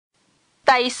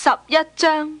第11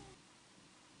章，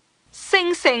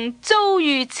聖城遭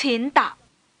遇踐踏。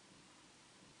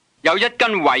有一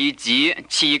根葦子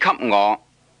賜給我，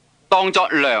當作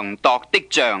量度的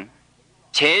杖，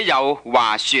且有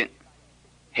話說：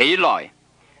起來，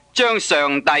將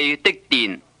上帝的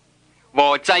殿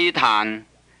和祭壇，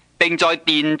並在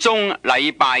殿中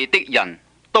禮拜的人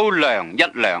都量一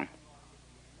量。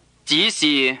只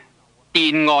是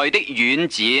殿外的院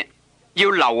子要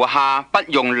留下不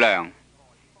用量，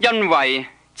因為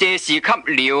這是給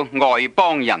了外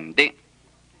邦人的。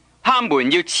他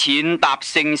們要踐踏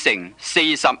聖城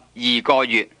42個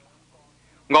月。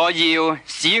我要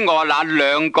使我那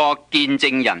2個見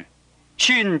證人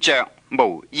穿着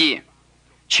毛衣，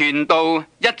存到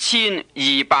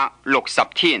1260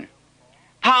天。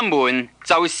他們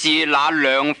就是那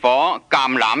2棵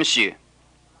橄欖樹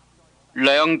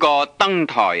，2個燈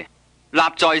台立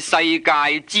在世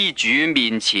界之主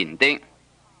面前的。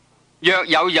若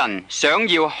有人想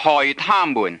要害他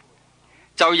們，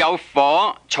就有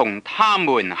火從他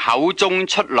們口中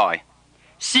出來，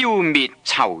消滅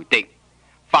仇敵。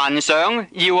凡想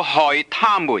要害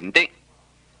他們的，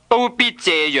都必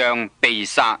這樣被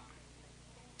殺。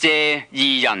這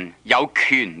2人有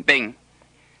權柄，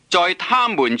在他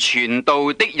們傳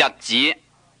道的日子，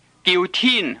叫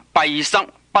天閉塞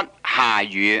不下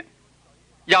雨；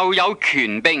又有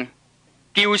權柄，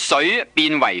叫水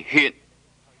變為血，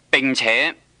並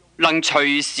且能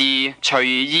隨時隨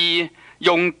意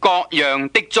用各樣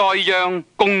的災殃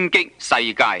攻擊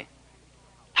世界。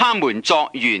他們作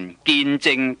完見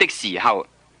證的時候，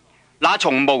那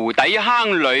從無底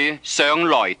坑裏上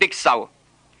來的獸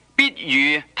必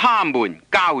與他們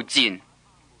交戰，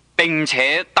並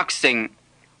且得勝，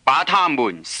把他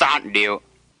們殺了。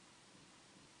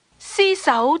屍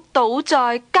首倒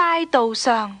在街道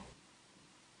上，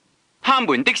他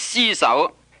們的屍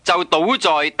首就倒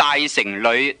在大城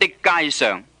裏的街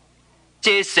上。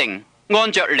這城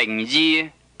按着靈意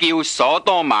叫所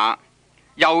多瑪，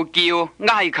又叫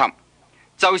埃及，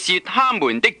就是他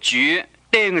們的主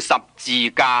釘十字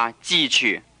架之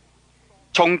處。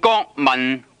從各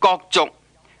民各族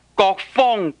各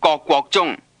方各國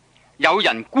中，有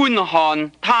人觀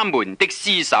看他們的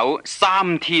屍首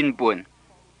3天半，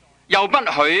又不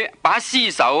許把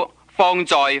屍首放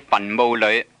在墳墓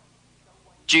裏。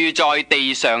住在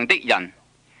地上的人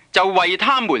就為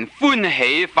他們歡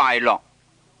喜快樂，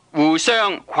互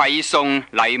相饋送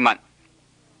禮物。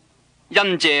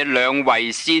因這2位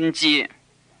先知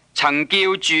曾叫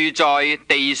住在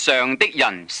地上的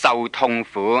人受痛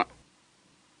苦。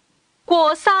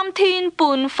過3天半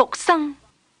復生。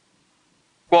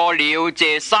過了這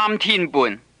3天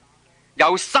半，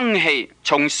有生氣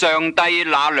從上帝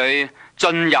那裏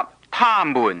進入他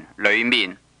們裏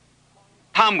面，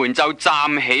他們就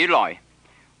站起來，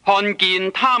看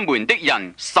見他們的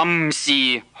人甚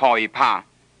是害怕。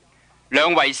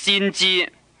2位先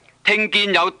知聽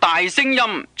見有大聲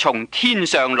音從天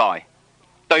上來，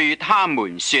對他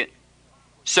們說：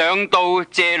上到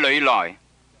這裏來。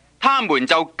他們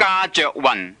就駕着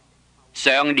雲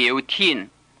上了天，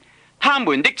他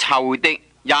們的仇敵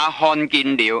也看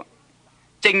見了。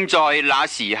正在那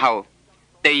時候，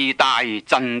地大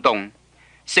震動，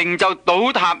城就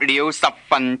倒塌了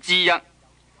1/10。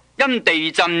因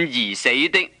地震而死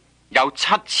的有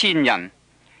7000人，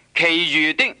其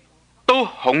餘的都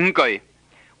恐懼，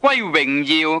歸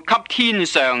榮耀給天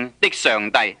上的上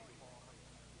帝。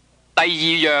第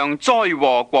2樣災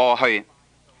禍過去，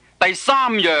第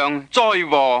3樣災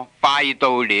禍快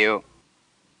到了。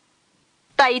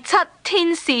第7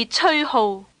天使吹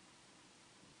號。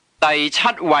第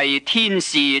7位天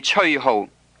使吹號，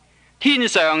天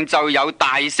上就有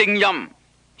大聲音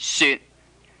說：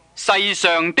世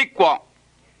上的國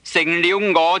成了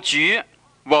我主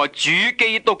和主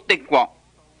基督的國，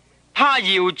他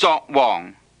要作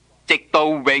王，直到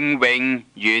永永遠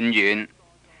遠。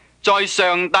在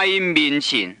上帝面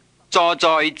前坐在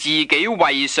自己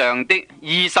位上的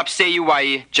24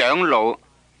位長老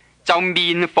就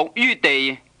面伏於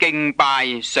地敬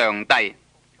拜上帝，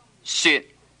說：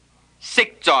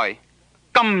昔在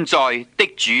今在的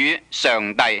主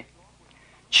上帝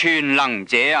全能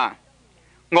者啊，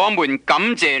我們感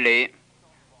謝你，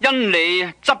因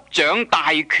你執掌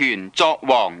大權作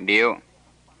王了。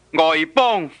外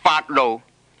邦發怒，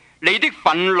你的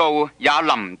憤怒也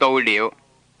臨到了。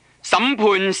審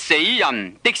判死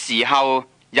人的時候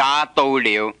也到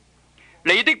了。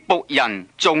你的僕人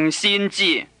眾先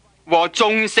知和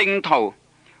眾聖徒，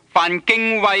凡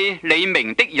敬畏你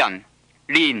名的人，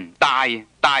連大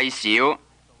大小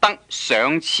得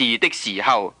賞賜的時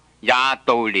候也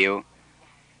到了。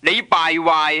你敗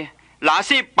壞那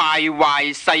些敗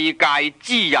壞世界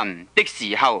之人的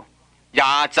時候也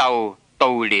就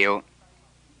到了。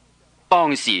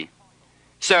當時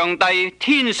上帝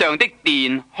天上的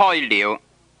殿開了，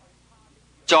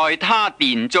在他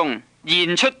殿中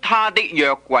現出他的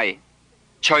約櫃，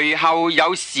隨後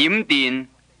有閃電、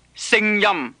聲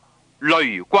音、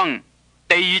雷轟、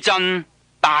地震、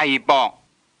大雹。